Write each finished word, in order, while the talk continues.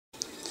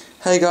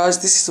Hey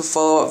guys, this is a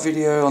follow-up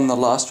video on the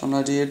last one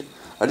I did.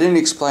 I didn't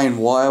explain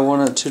why I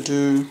wanted to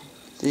do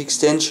the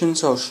extension,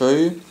 so I'll show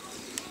you.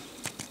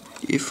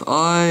 If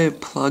I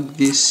plug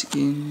this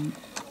in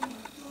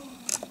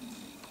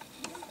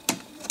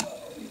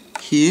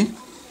here,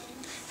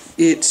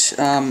 it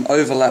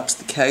overlaps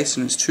the case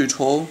and it's too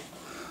tall,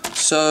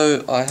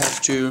 so I have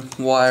to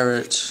wire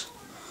it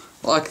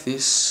like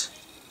this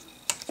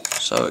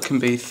so it can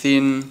be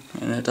thin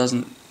and it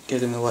doesn't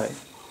get in the way.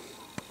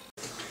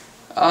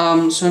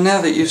 So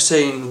now that you've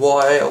seen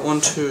why I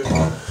want to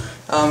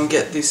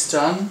get this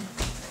done,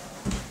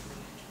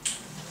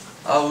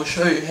 I will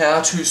show you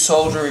how to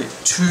solder it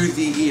to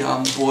the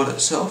board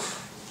itself.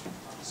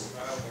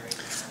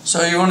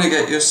 So you want to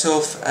get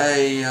yourself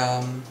a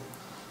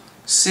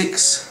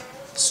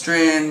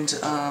 6-strand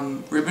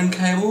ribbon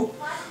cable,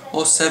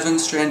 or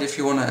 7-strand if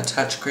you want to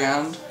attach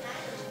ground,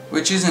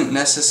 which isn't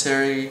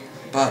necessary,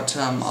 but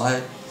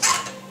I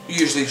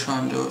usually try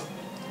and do it.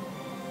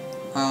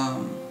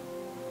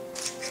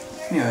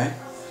 Anyway,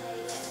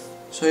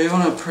 so you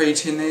want to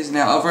pre-tin these.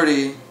 Now I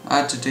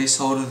had to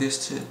desolder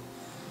this to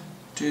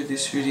do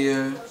this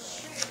video,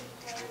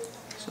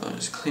 so I'll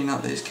just clean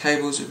up these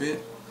cables a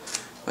bit,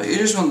 but you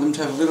just want them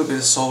to have a little bit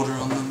of solder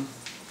on them.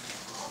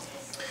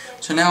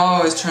 So now I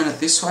always turn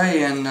it this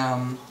way and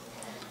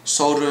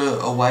solder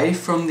away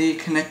from the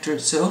connector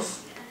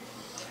itself.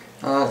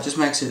 It just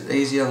makes it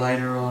easier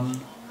later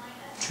on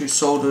to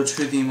solder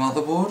to the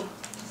motherboard.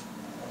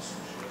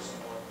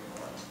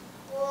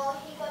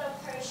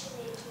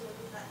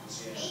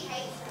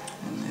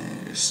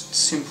 Just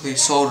simply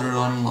solder it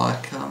on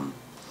like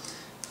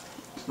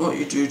what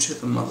you do to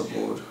the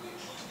motherboard.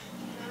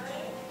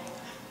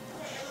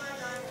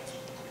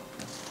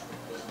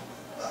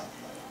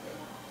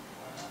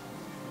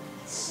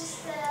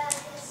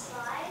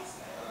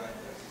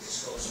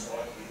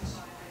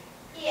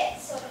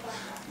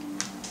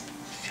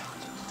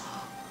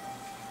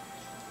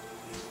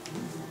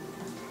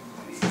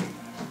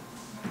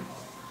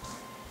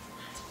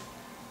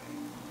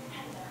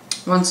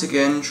 Once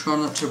again, try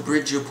not to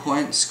bridge your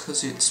points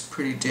because it's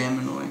pretty damn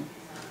annoying.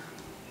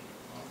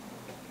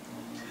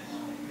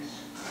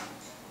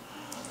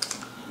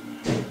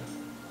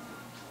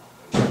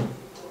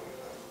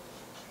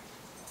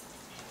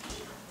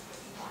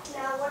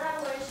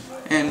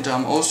 And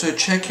also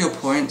check your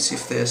points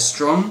if they're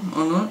strong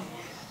or not.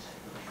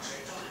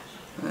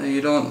 You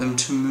don't want them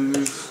to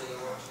move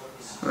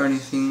or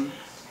anything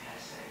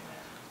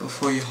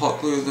before you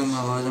hot glue them,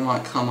 otherwise they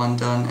might come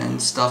undone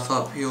and stuff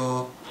up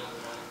your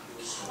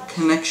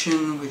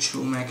connection, which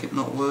will make it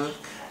not work.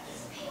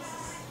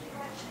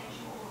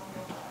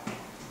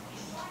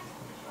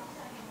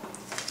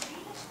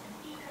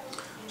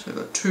 So I've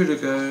got 2 to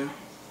go,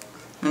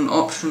 and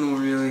optional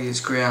really is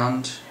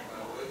ground.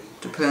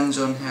 Depends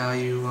on how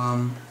you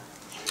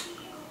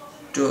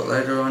do it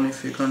later on,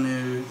 if you're going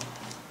to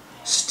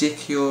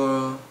stick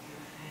your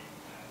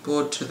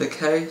board to the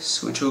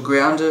case, which will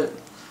ground it,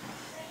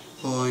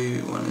 or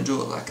you want to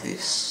do it like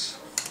this.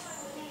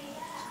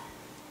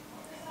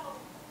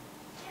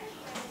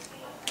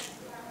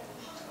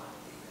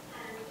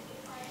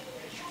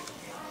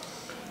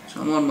 So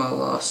I'm on my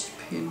last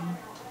pin.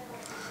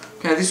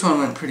 Okay, this one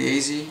went pretty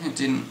easy. It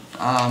didn't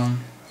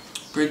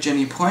bridge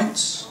any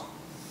points.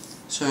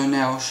 So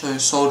now I'll show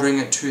soldering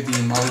it to the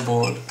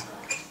motherboard.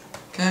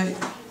 Okay.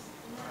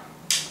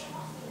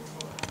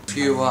 If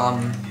you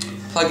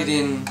plug it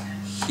in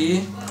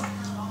here,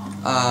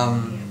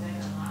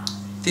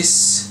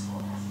 this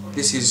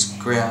is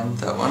ground,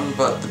 that one,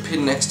 but the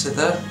pin next to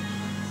that,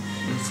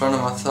 in front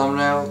of my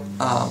thumbnail,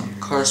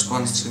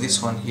 corresponds to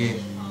this one here.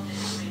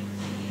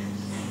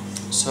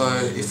 So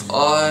if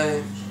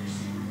I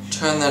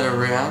turn that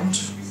around,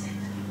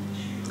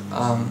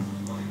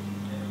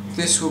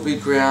 this will be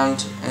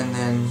ground, and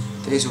then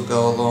these will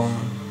go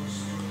along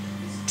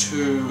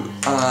to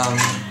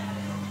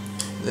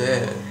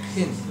their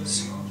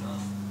pins.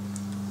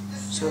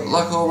 So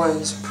like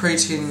always,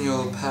 pre-tin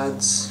your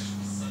pads.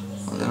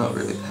 Well, they're not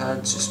really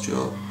pads, just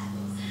your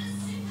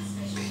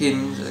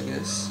pins, I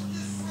guess.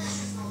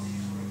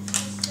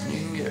 And you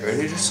can get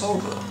ready to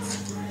solder.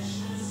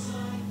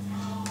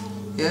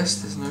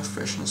 Yes, there's no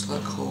freshness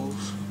like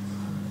coals.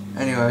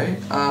 Anyway,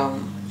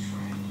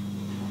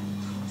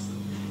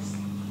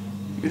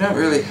 you don't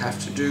really have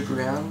to do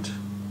ground,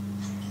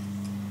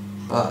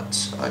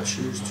 but I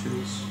choose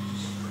to.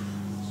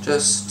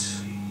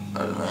 Just, I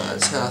don't know,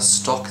 that's how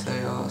stock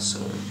they are,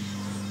 so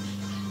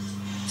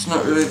it's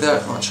not really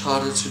that much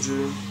harder to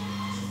do.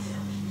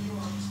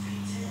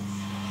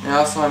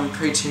 Now I find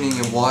pre-tinning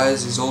your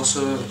wires is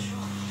also a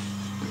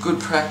good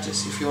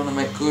practice if you want to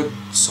make good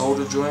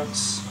solder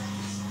joints.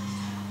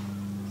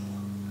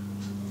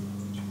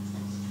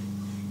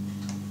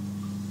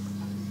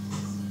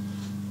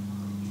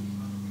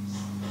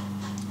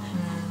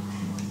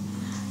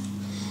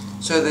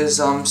 So there's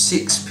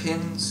 6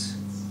 pins,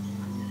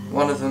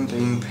 one of them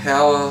being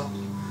power,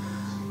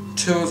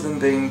 2 of them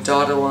being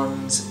data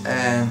ones,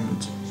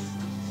 and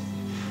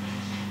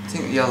I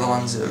think the other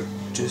ones are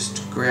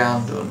just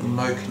ground or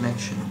no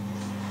connection.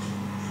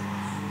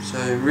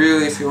 So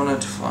really, if you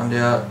wanted to find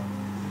out,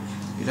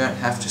 you don't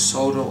have to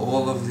solder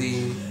all of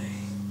the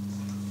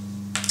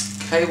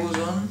cables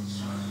on,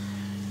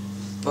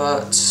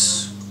 but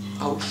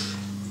ouch,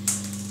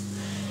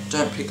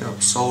 don't pick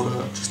up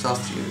solder just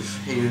after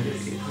you've heated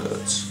it, it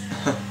hurts.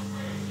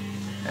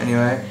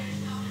 Anyway,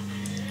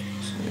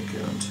 so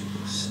get onto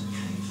this.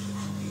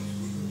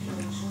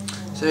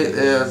 So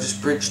there, I've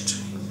just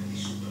bridged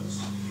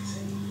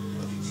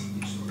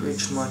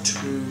my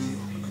two,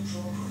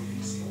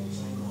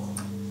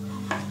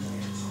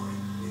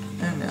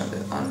 and now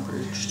they're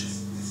unbridged.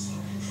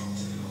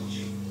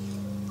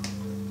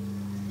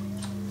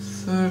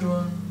 Third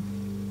one.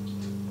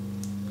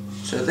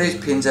 So these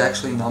pins are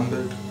actually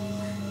numbered.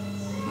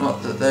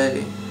 Not that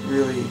the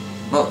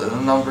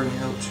numbering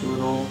helps you at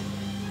all.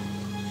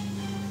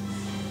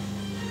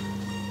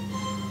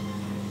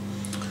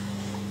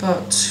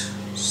 But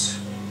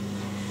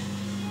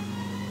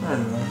I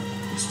don't know,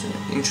 just an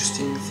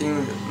interesting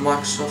thing that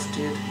Microsoft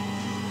did.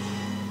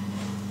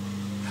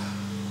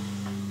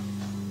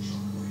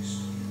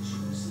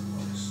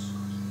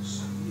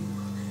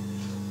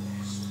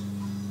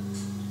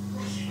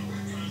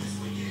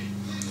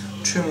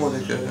 Two more to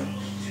go.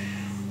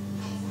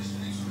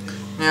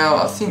 Now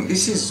I think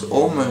this is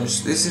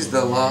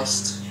the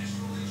last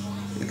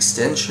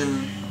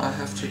extension I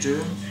have to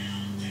do,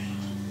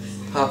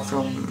 apart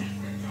from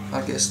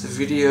I guess the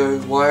video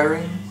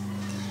wiring,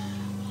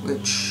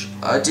 which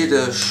I did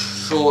a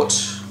short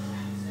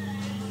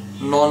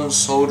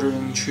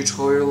non-soldering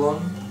tutorial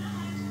on.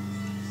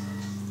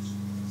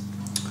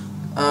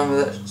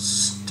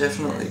 That's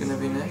definitely going to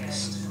be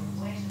next.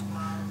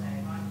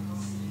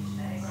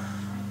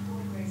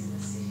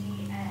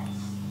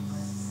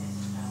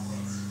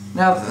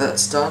 Now that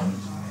that's done,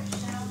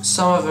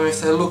 some of them,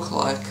 if they look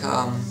like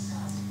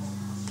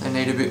they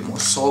need a bit more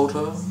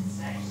solder,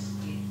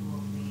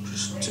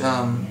 just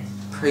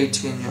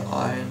pre-tin your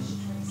iron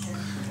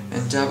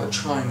and dab it,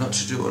 trying not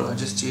to do what I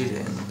just did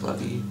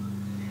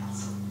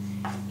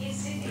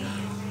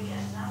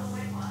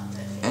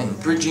and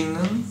bridging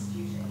them.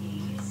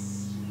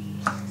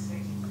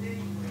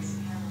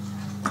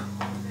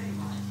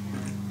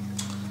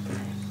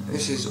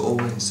 This is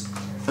always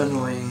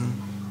annoying.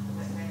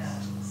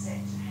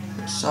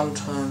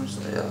 Sometimes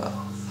they are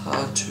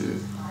hard to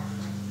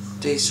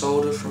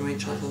desolder from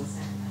each other,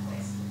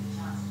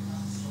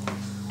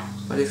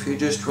 but if you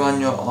just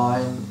run your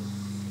iron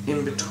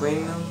in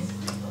between them,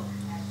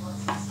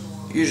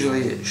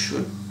 usually it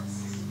should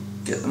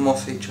get them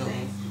off each other.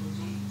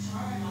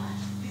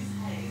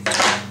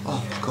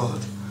 Oh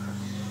god.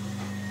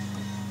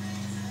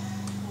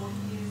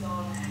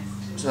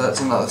 So that's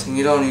another thing,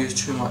 you don't want to use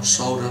too much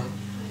solder,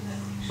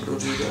 but it'll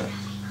do that.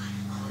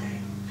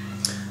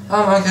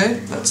 Okay,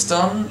 that's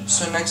done.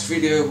 So next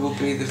video will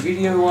be the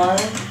video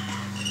wiring.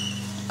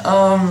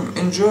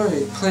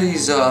 Enjoy.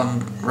 Please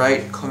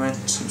rate, comment,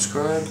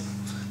 subscribe.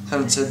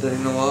 Haven't said that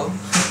in a while.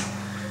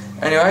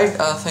 Anyway,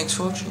 thanks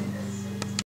for watching.